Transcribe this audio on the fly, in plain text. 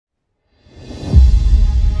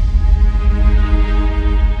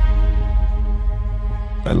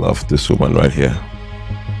I love this woman right here.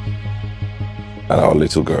 And our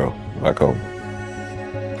little girl back home.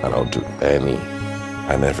 And I'll do any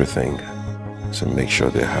and everything to make sure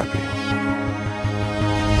they're happy.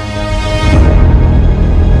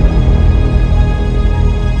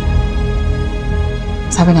 I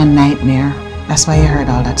was having a nightmare. That's why you heard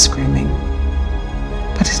all that screaming.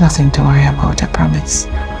 But it's nothing to worry about, I promise.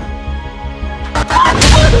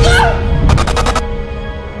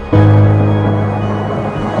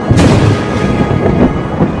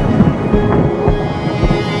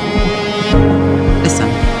 Listen,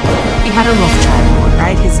 he had a rough childhood,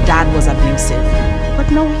 right? His dad was abusive. But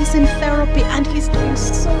now he's in therapy and he's doing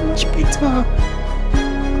so much better.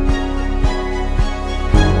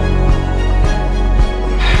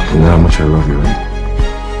 You know how much I love you, right?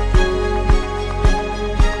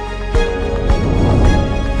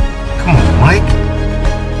 Come on, Mike.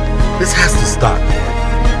 This has to stop.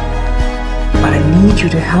 But I need you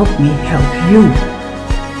to help me help you.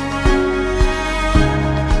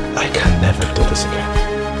 I can never do this again.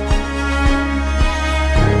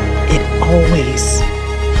 It always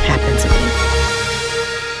happens again.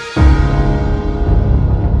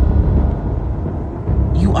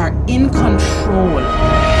 You are in control.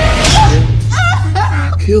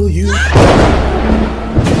 I'll kill you.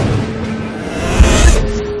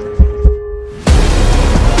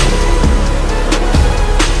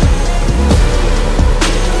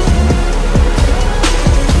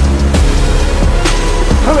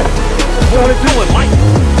 What are you doing, Mike?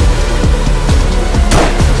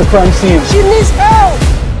 It's a crime scene. She needs help!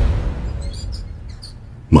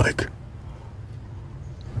 Mike,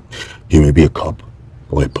 you may be a cop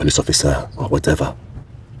or a police officer or whatever,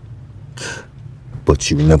 but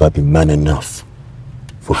you will never be man enough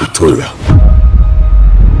for Victoria.